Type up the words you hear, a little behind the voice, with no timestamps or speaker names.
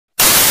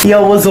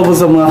Yo, what's up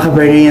mga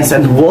kabarians,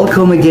 and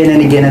welcome again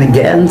and again and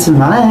again to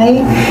my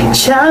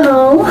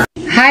channel.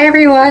 Hi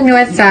everyone,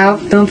 what's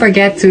up? Don't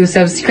forget to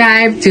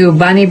subscribe to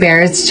Bunny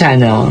Bear's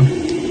channel.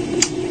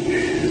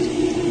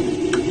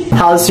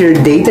 How's your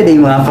day today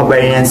mga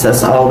kabarians?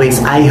 As always,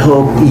 I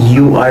hope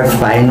you are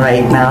fine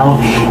right now.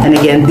 And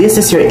again,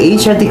 this is your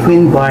HRT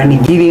Queen Barney,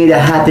 giving you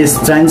the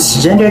hottest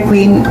transgender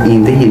queen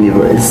in the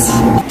universe.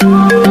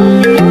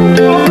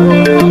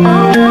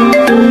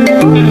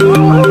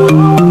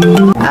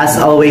 As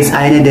always,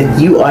 I know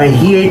that you are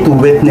here to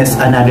witness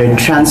another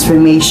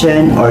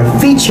transformation or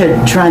featured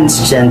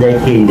transgender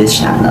here in this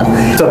channel.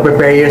 So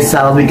prepare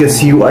yourself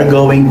because you are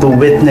going to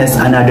witness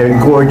another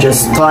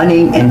gorgeous,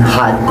 stunning, and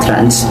hot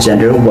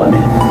transgender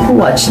woman.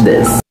 Watch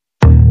this.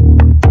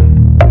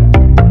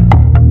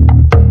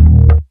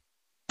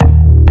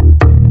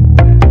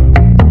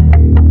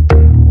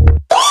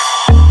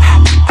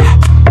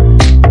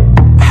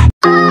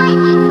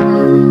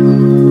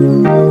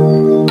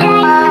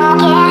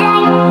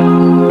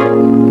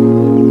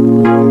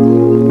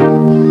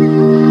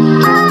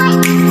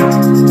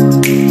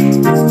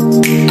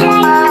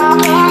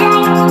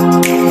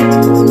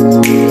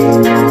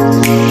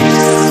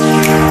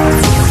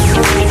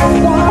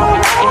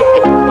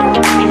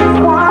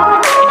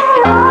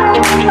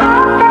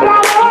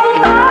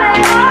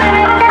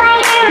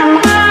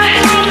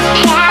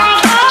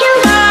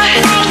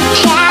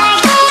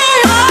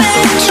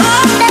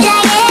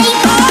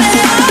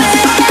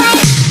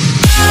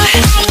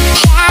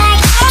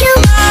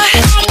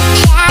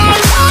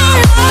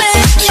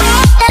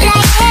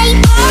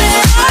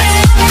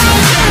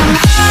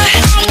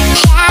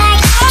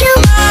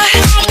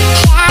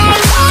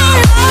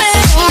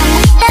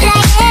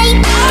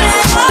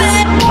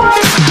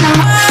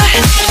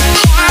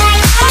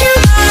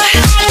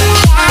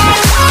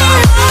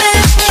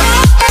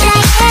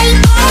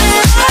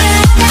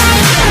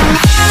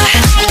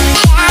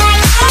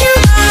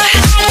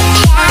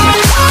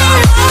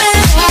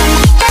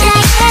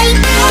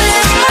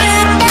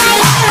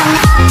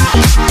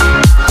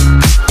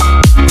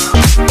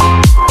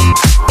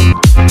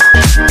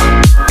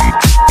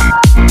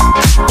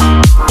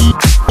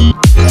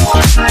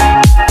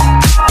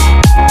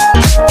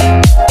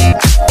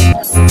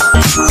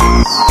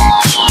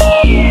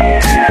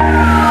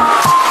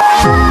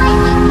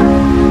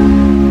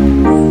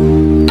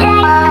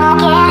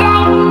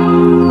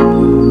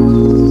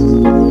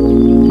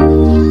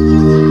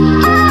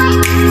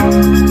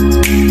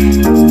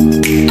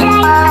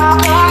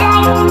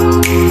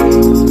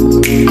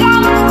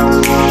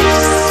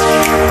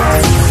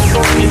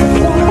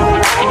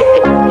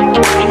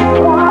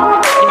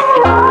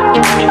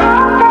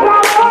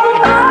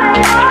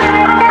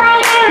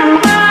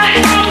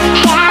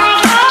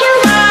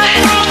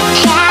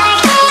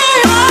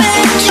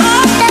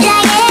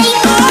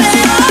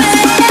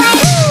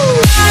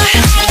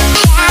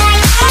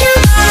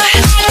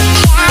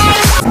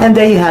 And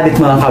there you have it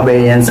mga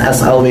kabarians.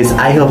 As always,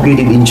 I hope you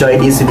did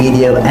enjoy this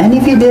video, and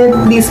if you did,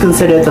 please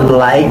consider to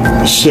like,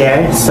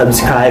 share,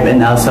 subscribe,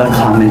 and also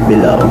comment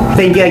below.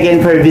 Thank you again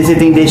for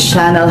visiting this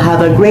channel.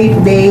 Have a great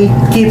day,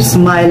 keep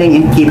smiling,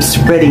 and keep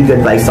spreading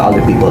good vibes to all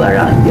the people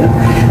around you.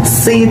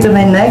 See you to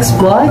my next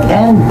vlog,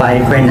 and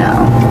bye for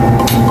now.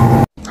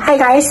 Hi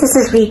guys, this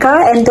is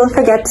Rika, and don't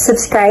forget to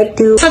subscribe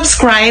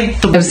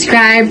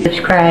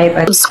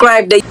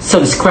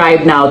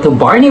Subscribe now to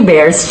Barney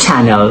Bear's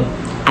channel.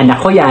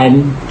 Anak ko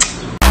yan.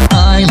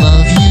 I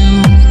love you.